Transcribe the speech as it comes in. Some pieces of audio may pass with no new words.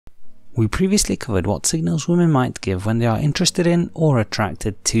We previously covered what signals women might give when they are interested in or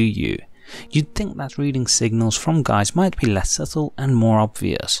attracted to you. You'd think that reading signals from guys might be less subtle and more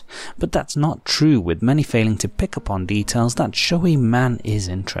obvious, but that's not true, with many failing to pick up on details that show a man is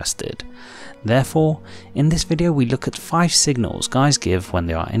interested. Therefore, in this video we look at 5 signals guys give when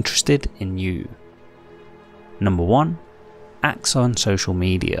they are interested in you. Number 1. Acts on social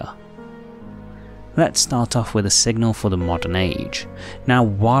media. Let's start off with a signal for the modern age. Now,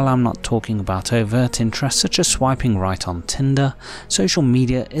 while I'm not talking about overt interests such as swiping right on Tinder, social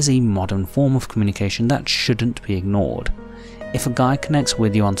media is a modern form of communication that shouldn't be ignored. If a guy connects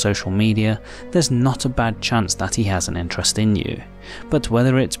with you on social media, there's not a bad chance that he has an interest in you, but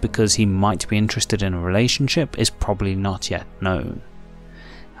whether it's because he might be interested in a relationship is probably not yet known.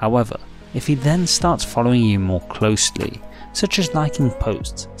 However, if he then starts following you more closely, such as liking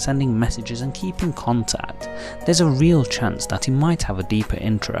posts, sending messages and keeping contact, there's a real chance that he might have a deeper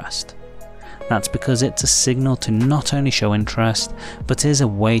interest. That's because it's a signal to not only show interest, but is a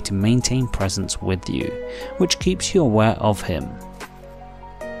way to maintain presence with you, which keeps you aware of him.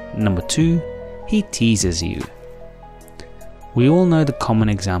 Number 2. He teases you. We all know the common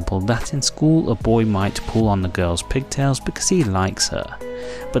example that in school a boy might pull on the girl's pigtails because he likes her,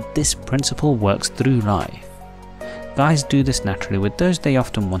 but this principle works through life. Guys do this naturally with those they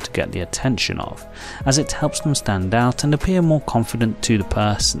often want to get the attention of, as it helps them stand out and appear more confident to the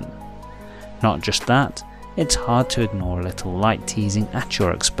person. Not just that, it's hard to ignore a little light teasing at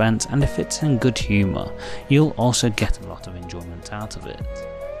your expense, and if it's in good humour, you'll also get a lot of enjoyment out of it.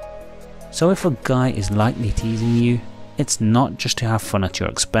 So if a guy is lightly teasing you, it's not just to have fun at your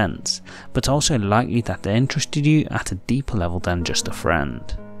expense, but also likely that they're interested in you at a deeper level than just a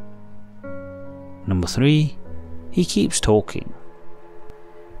friend. Number 3. He keeps talking.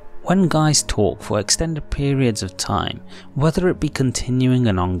 When guys talk for extended periods of time, whether it be continuing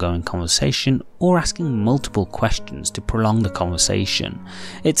an ongoing conversation or asking multiple questions to prolong the conversation,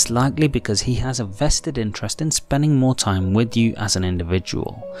 it's likely because he has a vested interest in spending more time with you as an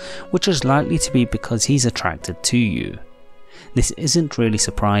individual, which is likely to be because he's attracted to you. This isn't really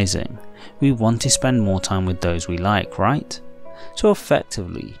surprising. We want to spend more time with those we like, right? So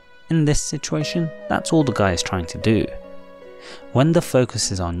effectively, in this situation, that's all the guy is trying to do. When the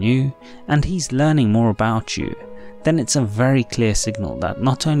focus is on you and he's learning more about you, then it's a very clear signal that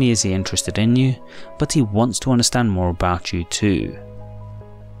not only is he interested in you, but he wants to understand more about you too.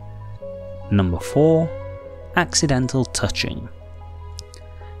 Number 4. Accidental touching.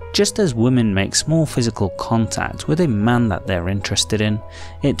 Just as women make small physical contact with a man that they're interested in,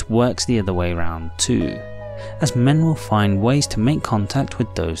 it works the other way around too, as men will find ways to make contact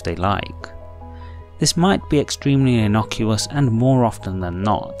with those they like. This might be extremely innocuous, and more often than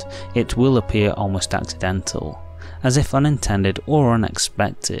not, it will appear almost accidental, as if unintended or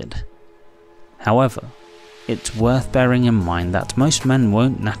unexpected. However, it's worth bearing in mind that most men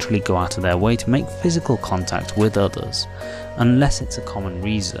won't naturally go out of their way to make physical contact with others, unless it's a common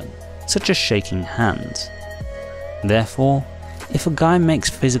reason, such as shaking hands. Therefore, if a guy makes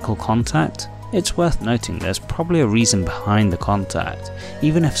physical contact, it's worth noting there's probably a reason behind the contact,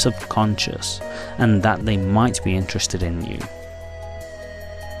 even if subconscious, and that they might be interested in you.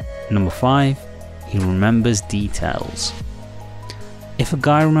 Number 5. He remembers details. If a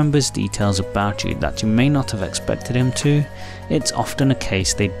guy remembers details about you that you may not have expected him to, it's often a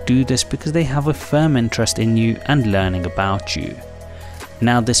case they do this because they have a firm interest in you and learning about you.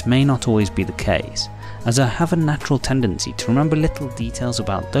 Now, this may not always be the case, as I have a natural tendency to remember little details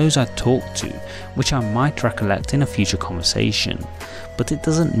about those I talk to which I might recollect in a future conversation, but it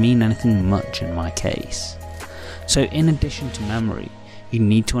doesn't mean anything much in my case. So in addition to memory, you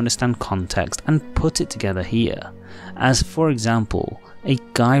need to understand context and put it together here, as for example, a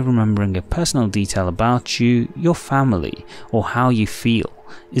guy remembering a personal detail about you, your family, or how you feel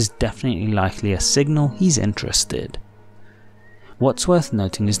is definitely likely a signal he's interested. What's worth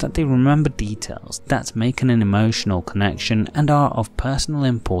noting is that they remember details that make an emotional connection and are of personal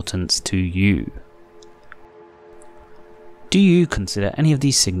importance to you. Do you consider any of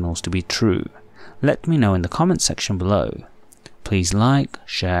these signals to be true? Let me know in the comment section below. Please like,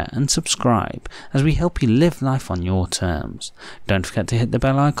 share and subscribe as we help you live life on your terms. Don't forget to hit the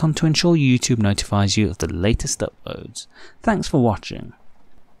bell icon to ensure YouTube notifies you of the latest uploads. Thanks for watching.